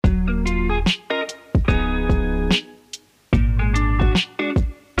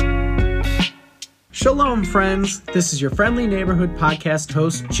Shalom, friends. This is your friendly neighborhood podcast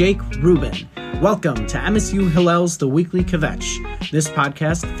host, Jake Rubin. Welcome to MSU Hillel's The Weekly Kvetch. This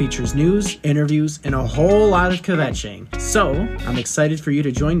podcast features news, interviews, and a whole lot of kvetching. So, I'm excited for you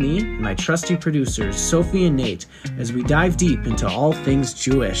to join me and my trusty producers, Sophie and Nate, as we dive deep into all things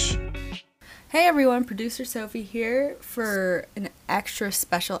Jewish. Hey everyone, producer Sophie here for an extra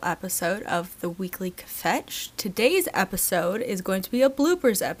special episode of the Weekly Kvetch. Today's episode is going to be a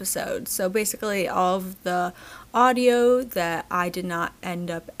bloopers episode. So basically all of the audio that I did not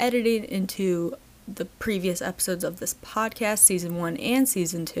end up editing into the previous episodes of this podcast, season 1 and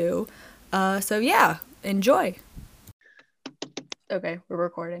season 2. So yeah, enjoy. Okay, we're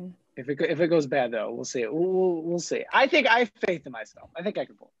recording. If it goes bad though, we'll see. We'll see. I think I have faith in myself. I think I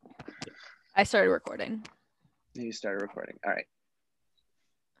can pull it. I started recording. You started recording. All right.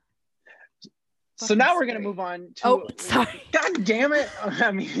 So now we're going to move on to... Oh, sorry. God damn it.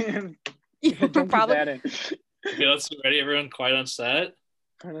 I mean... You don't probably... keep that in. Okay, let's get ready. Everyone quiet on set.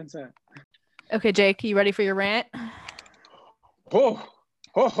 Quiet on set. Okay, Jake, you ready for your rant? Oh.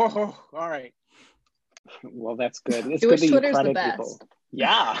 All right. Well, that's good. It's Jewish good that Twitter's you the credit best. people.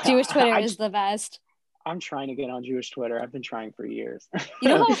 Yeah. Jewish Twitter is the best. I'm trying to get on Jewish Twitter. I've been trying for years. You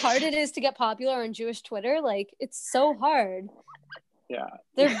know how hard it is to get popular on Jewish Twitter? Like, it's so hard. Yeah.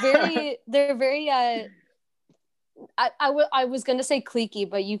 They're very I was gonna say cliquey,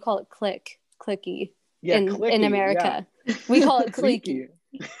 but you call it clicky. Yeah, in clicky, America. Yeah. We call it cliquey.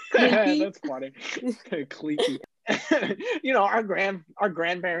 That's funny. Cliquey. You know, our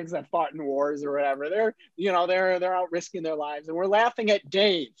grandparents that fought in wars or whatever, they're out risking their lives, and we're laughing at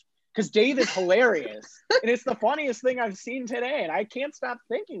Dave because Dave is hilarious, and it's the funniest thing I've seen today, and I can't stop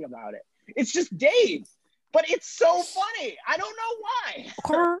thinking about it. It's just Dave, but it's so funny. I don't know why.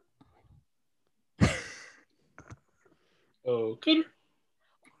 Okay.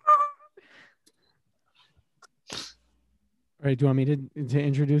 All right, do you want me to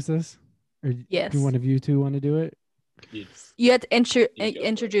introduce this? Or Yes. do one of you two want to do it? Yes. You had to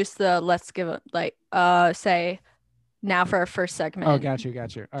introduce the let's give it say now for our first segment. Oh, got you.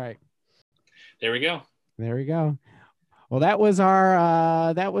 All right. There we go. Well, that was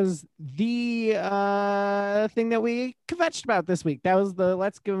our that was the thing that we kvetched about this week. That was the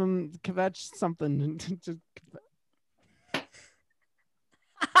let's give them kvetch something.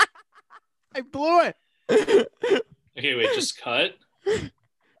 I blew it. Okay, wait, just cut.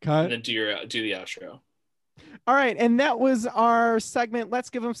 And then do the outro. All right, and that was our segment.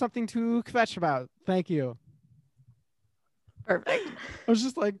 Let's give them something to kvetch about. Thank you. Perfect. I was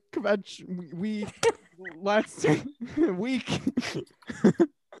just like, kvetch, we last week.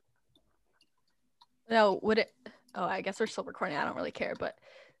 No, would it? Oh, I guess we're still recording. I don't really care, but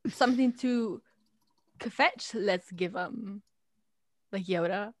something to kvetch. Let's give them like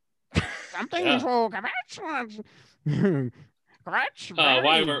Yoda. Something Yeah. to kvetch. Kvetch.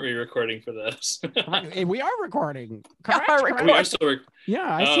 Why weren't we recording for this? We are recording. We are still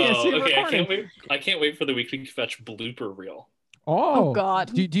Yeah, I see. Okay, Recording. I can't wait for the Weekly Kvetch blooper reel. Oh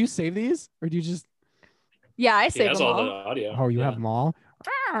God. Do you save these, or do you just? Yeah, I It saved has them all all. the audio. Oh, you Yeah. have them all.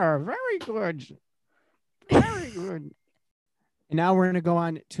 Very good. Very good. And now we're gonna go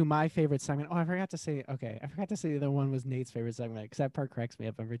on to my favorite segment. Oh, I forgot to say. Okay, I forgot to say the other one was Nate's favorite segment because that part cracks me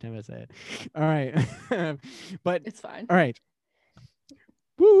up every time I say it. All right, but It's fine. all right.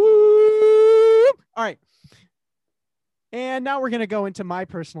 Woo! All right. And now we're going to go into my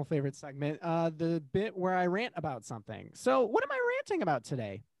personal favorite segment, the bit where I rant about something. So what am I ranting about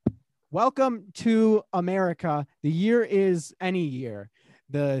today? Welcome to America. The year is any year.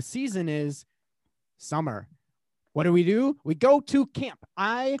 The season is summer. What do? We go to camp.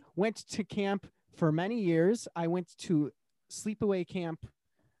 I went to camp for many years. I went to sleepaway camp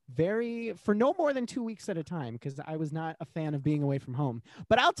for no more than 2 weeks at a time because I was not a fan of being away from home.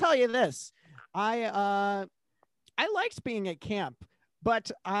 But I'll tell you this, I liked being at camp,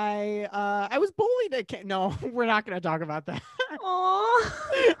 but I was bullied at camp. No, we're not going to talk about that.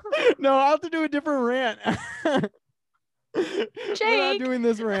 Aww. No, I'll have to do a different rant. We're not Jake. doing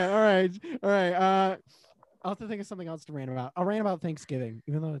this rant. All right. I'll have to think of something else to rant about. I'll rant about Thanksgiving,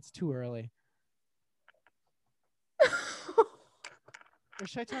 even though it's too early. Or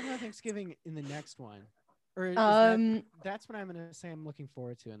should I talk about Thanksgiving in the next one? Or is that's what I'm going to say I'm looking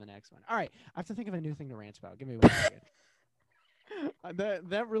forward to in the next one. All right. I have to think of a new thing to rant about. Give me 1 second.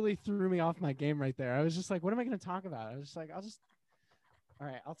 That really threw me off my game right there. I was just like, what am I going to talk about? I was just like, all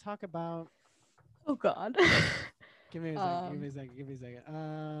right, I'll talk about. Oh God. Give me a second.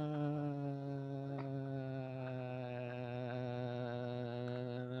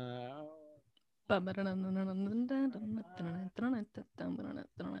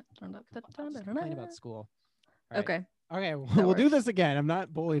 Complain about school. All right. Okay. Okay, That we'll do works. this again. I'm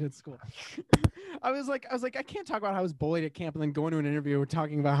not bullied at school. I was like, I can't talk about how I was bullied at camp and then going to an interview and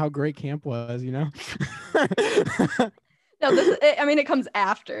talking about how great camp was, you know? No, it comes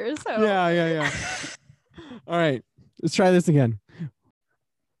after. So Yeah. All right, let's try this again.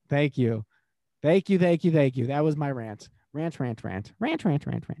 Thank you. That was my rant. Rant.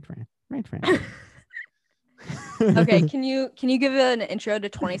 Okay, can you give an intro to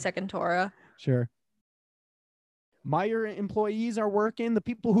 20-second Torah? Sure. Meijer employees are working. The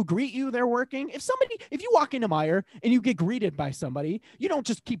people who greet you, they're working. If you walk into Meijer and you get greeted by somebody, you don't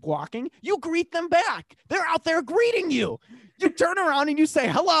just keep walking. You greet them back. They're out there greeting you. You turn around and you say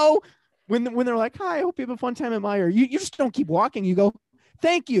hello. When they're like, hi, I hope you have a fun time at Meijer. You just don't keep walking. You go,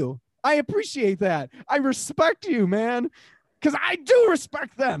 thank you. I appreciate that. I respect you, man. Because I do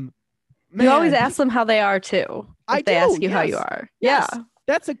respect them. Man. You always ask them how they are too. If they ask you how you are. Yes. Yeah.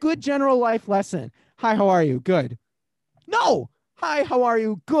 That's a good general life lesson. Hi, how are you? Good. No. Hi, how are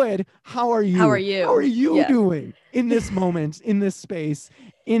you? Good. How are you? How are you? How are you Yeah. doing in this moment, in this space,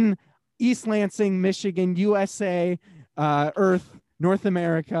 in East Lansing, Michigan, USA, Earth, North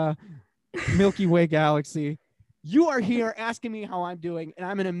America, Milky Way galaxy? You are here asking me how I'm doing, and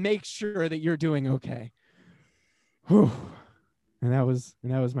I'm going to make sure that you're doing okay. Whew. And that was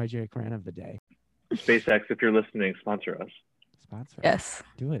my Jake rant of the day. SpaceX, if you're listening, sponsor us. Sponsor. Yes.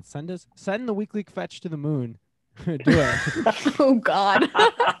 Do it. Send the Weekly Kvetch to the moon. Do it. Oh God.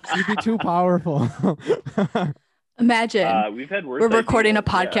 You'd be too powerful. Imagine We've had worse we're recording a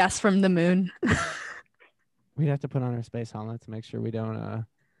ideas, podcast from the moon. We'd have to put on our space helmet to make sure we don't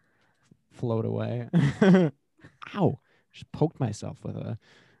float away. Ow. Just poked myself with a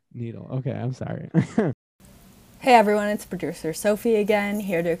needle. Okay, I'm sorry. Hey everyone, it's producer Sophie again,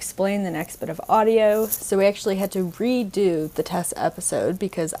 here to explain the next bit of audio. So we actually had to redo the test episode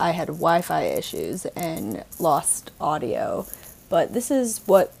because I had Wi-Fi issues and lost audio. But this is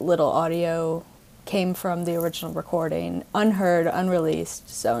what little audio came from the original recording, unheard, unreleased,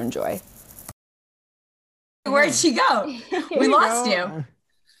 so enjoy. Where'd she go? We lost you.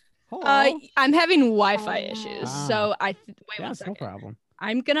 Hello. I'm having Wi-Fi issues, so wait one Yes, second. no problem.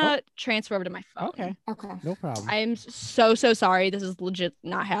 I'm gonna transfer over to my phone. Okay. Okay. No problem. I am so sorry. This has legit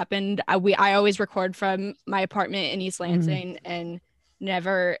not happened. I always record from my apartment in East Lansing and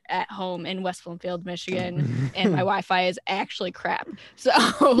never at home in West Bloomfield, Michigan, and my Wi-Fi is actually crap. So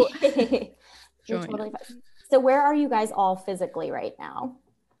You're totally fine. So where are you guys all physically right now?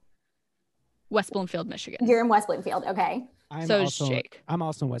 West Bloomfield, Michigan. You're in West Bloomfield, okay. So is Jake. I'm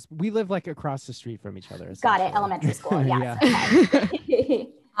also in West. We live like across the street from each other. Got it. essentially. Elementary school. Yes. Yeah. Okay.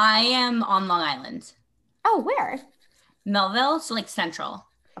 I am on Long Island. Oh, where? Melville, so like central.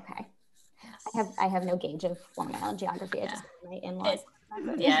 Okay. I have no gauge of Long Island geography. I just my in-laws.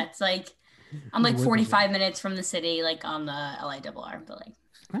 Yeah, it's like I'm like Where's 45 minutes from the city, like on the LIRR, but like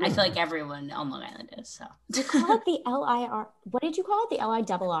I feel like everyone on Long Island is. So You call it the LIR. What did you call it? The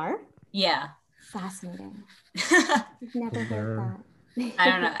LIRR? yeah. Fascinating. I I've never heard that.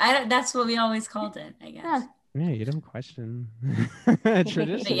 don't know. That's what we always called it, I guess. Huh. Yeah, you don't question But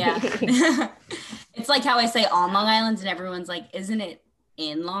tradition. yeah. It's like how I say on Long Island and everyone's like, isn't it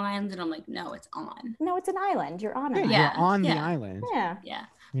in Long Island? And I'm like, no, it's on. No, it's an island. You're on Yeah, it. Yeah. you're on the Yeah. island. Yeah. Yeah.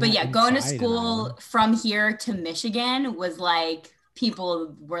 You're But not yeah, going to inside an school island. from here to Michigan was like,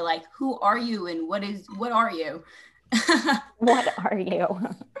 people were like, who are you? And what are you? What are you?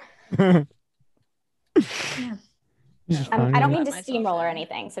 It's just I funny. don't mean to Myself steamroll or in.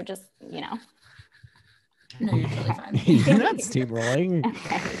 anything. So just, you know. No, you're totally fine. You're not steamrolling.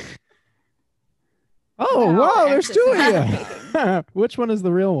 Okay. Oh, Wow, wow, there's two access of you. Which one is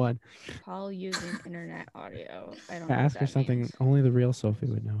the real one? Call using internet audio. I don't know. Ask her something only the real Sophie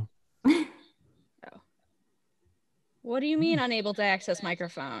would know. What do you mean unable to access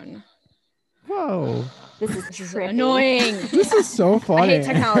microphone? Whoa, This is This is trippy. annoying. this is so I funny. hate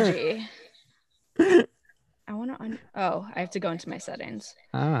technology. I want to. I have to go into my settings.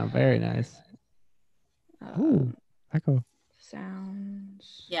 Ah, very nice. Ooh, echo.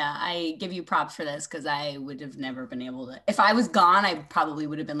 Sounds. Yeah, I give you props for this because I would have never been able to. If I was gone, I probably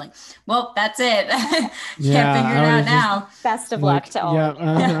would have been like, well, that's it. Can't Yeah, figure it I out was just- now. Best of Like, luck to all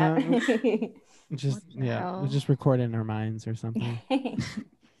yeah, of you. Just What the hell? just record it in our minds or something.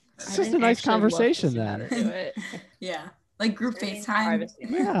 It's I just a didn't nice actually look to conversation see how then. to do it. Yeah, like group Settings, FaceTime. privacy.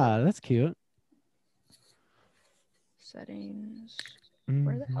 Yeah, that's cute. Settings.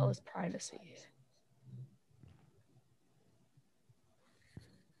 Where the hell Mhm. is privacy?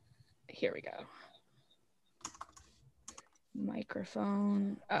 Here we go.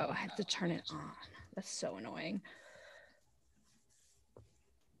 Microphone. Oh, I have to turn it on. That's so annoying.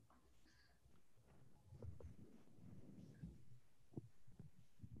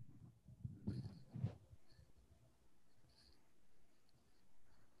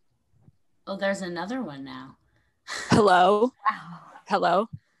 Oh, there's another one now. Hello. Wow. Hello.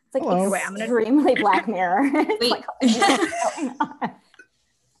 It's like Hello. extremely Black Mirror. It's Wait. like, what's going on?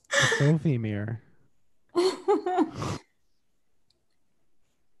 The Sophie mirror.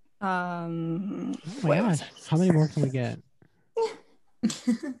 Oh my gosh. How many more can we get?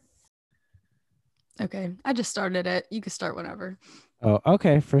 Okay, I just started it. You can start whenever. Oh,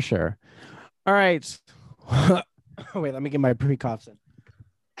 okay, for sure. All right. Wait, let me get my pre-coughs in.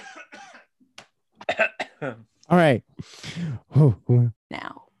 All right.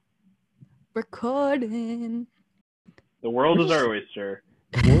 Now, recording. The world is our oyster.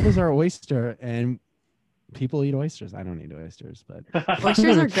 The world is our oyster, and people eat oysters. I don't eat oysters, but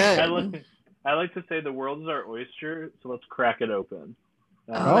Oysters are good. I like to say the world is our oyster, so let's crack it open.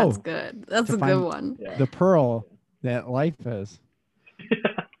 Oh, that's good. That's a good one. Yeah. The pearl that life is.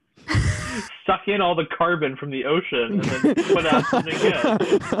 Suck in all the carbon from the ocean and then put out something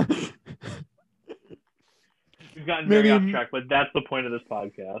good. We've gotten very off track, but that's the point of this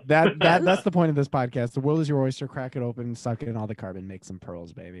podcast. That's the point of this podcast. The world is your oyster. Crack it open, suck in all the carbon, make some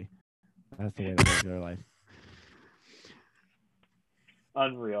pearls, baby. That's the way to live your life.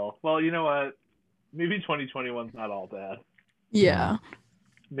 Unreal. Well, you know what? Maybe 2021's not all bad. Yeah.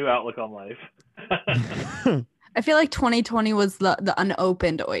 New outlook on life. I feel like 2020 was the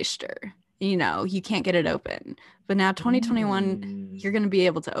unopened oyster. You know, you can't get it open. But now 2021, you're going to be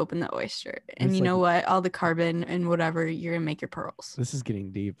able to open the oyster. And you know what? All the carbon and whatever, you're going to make your pearls. This is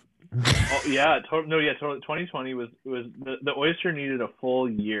getting deep. Oh, yeah. 2020 was the oyster needed a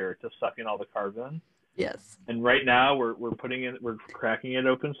full year to suck in all the carbon. Yes. And right now we're cracking it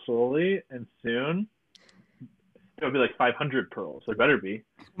open slowly, and soon it'll be like 500 pearls. There better be.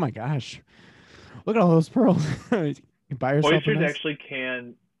 Oh my gosh. Look at all those pearls. You can buy yourself Oysters a nice... actually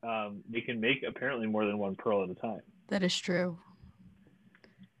can they can make apparently more than one pearl at a time. That is true.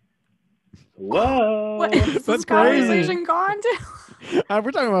 Whoa. What is this conversation gone to?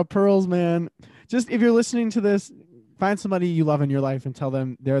 We're talking about pearls, man. Just if you're listening to this, find somebody you love in your life and tell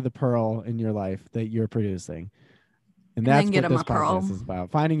them they're the pearl in your life that you're producing. And that's what this podcast is about.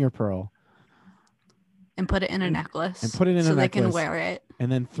 Finding your pearl. And put it in a necklace. And put it in a necklace. So they can wear it.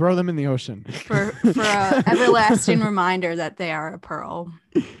 And then throw them in the ocean. For an everlasting reminder that they are a pearl.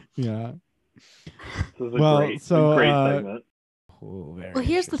 Yeah. This is a great segment. Well,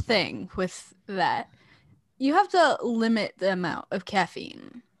 here's the thing with that. You have to limit the amount of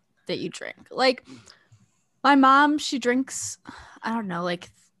caffeine that you drink. Like, my mom, she drinks, I don't know,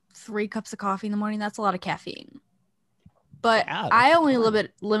 like 3 cups of coffee in the morning. That's a lot of caffeine. But I only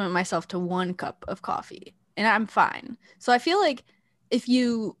limit myself to 1 cup of coffee, and I'm fine. So I feel like if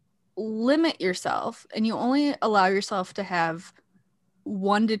you limit yourself and you only allow yourself to have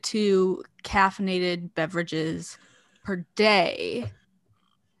 1 to 2 caffeinated beverages per day,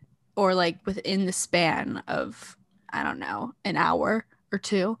 or like within the span of, I don't know, an hour or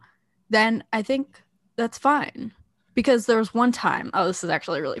 2, then I think that's fine. Because there was one time, this is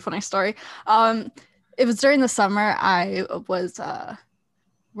actually a really funny story. It was during the summer. I was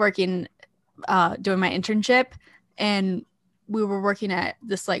working, doing my internship, and we were working at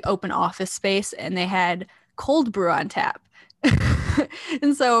this like open office space, and they had cold brew on tap.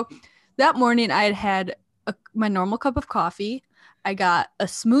 And so that morning I had my normal cup of coffee. I got a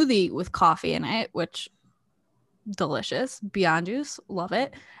smoothie with coffee in it, which delicious. Beyond Juice, love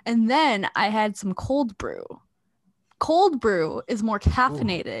it. And then I had some cold brew. Cold brew is more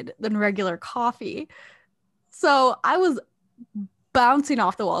caffeinated than regular coffee. So I was bouncing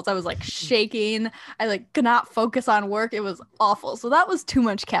off the walls. I was like shaking. I like could not focus on work. It was awful. So that was too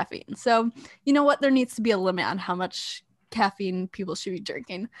much caffeine. So you know what? There needs to be a limit on how much caffeine people should be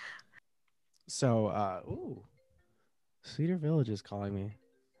drinking. So, Cedar Village is calling me.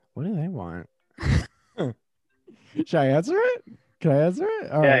 What do they want? Should I answer it? Can I answer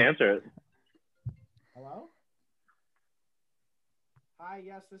it? All right. Answer it. Hello? Hi,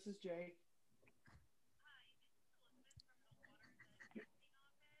 yes, this is Jake.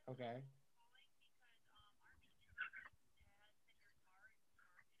 Okay.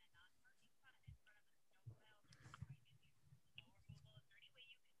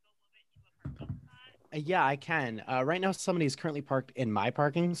 Yeah, I can. Right now, somebody is currently parked in my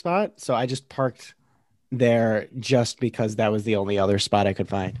parking spot, so I just parked there just because that was the only other spot I could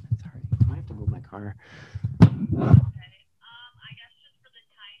find. Sorry, I might have to move my car. I guess just for the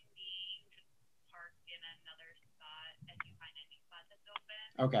time being, just park in another spot as you find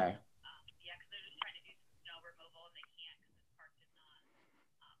Okay. Yeah, because they're just trying to do some snow removal and they can't because it's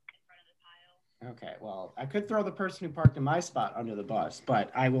parked in front of the pile. Okay, well, I could throw the person who parked in my spot under the bus,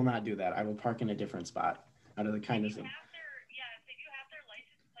 but I will not do that. I will park in a different spot out of the kindness of... If they do have their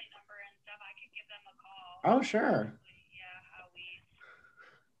license plate number and stuff, I could give them a call. Oh, sure. Yeah, how we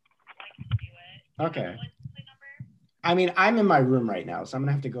like to do it. Okay. License plate number? I mean, I'm in my room right now, so I'm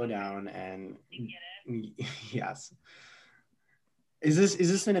gonna have to go down and... Get it? Yes. Is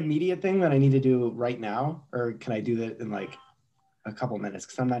this an immediate thing that I need to do right now, or can I do that in like a couple minutes?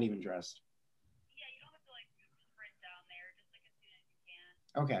 Because I'm not even dressed. Yeah, you don't have to like sprint down there. Just like as soon as you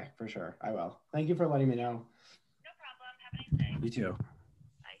can. Okay, for sure. I will. Thank you for letting me know. No problem. Have a nice day. You too.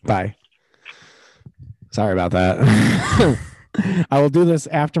 Bye. Sorry about that. I will do this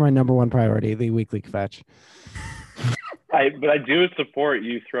after my number one priority, the weekly kvetch. But I do support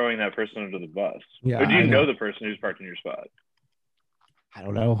you throwing that person under the bus. Yeah. Or do you know the person who's parked in your spot? I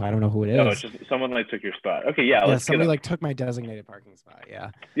don't know. I don't know who it is. No, it's just someone like took your spot. Okay, yeah. Let's somebody like took my designated parking spot.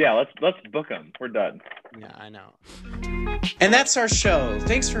 Yeah. Yeah, let's book them. We're done. Yeah, I know. And that's our show.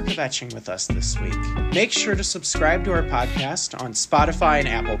 Thanks for kvetching with us this week. Make sure to subscribe to our podcast on Spotify and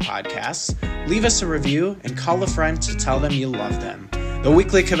Apple Podcasts. Leave us a review and call a friend to tell them you love them. The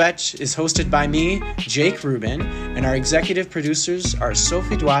Weekly Kvetch is hosted by me, Jake Rubin, and our executive producers are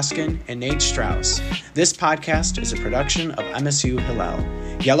Sophie Dwoskin and Nate Strauss. This podcast is a production of MSU Hillel.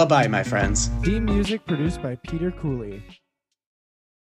 Yalla bye, my friends. Theme music produced by Peter Cooley.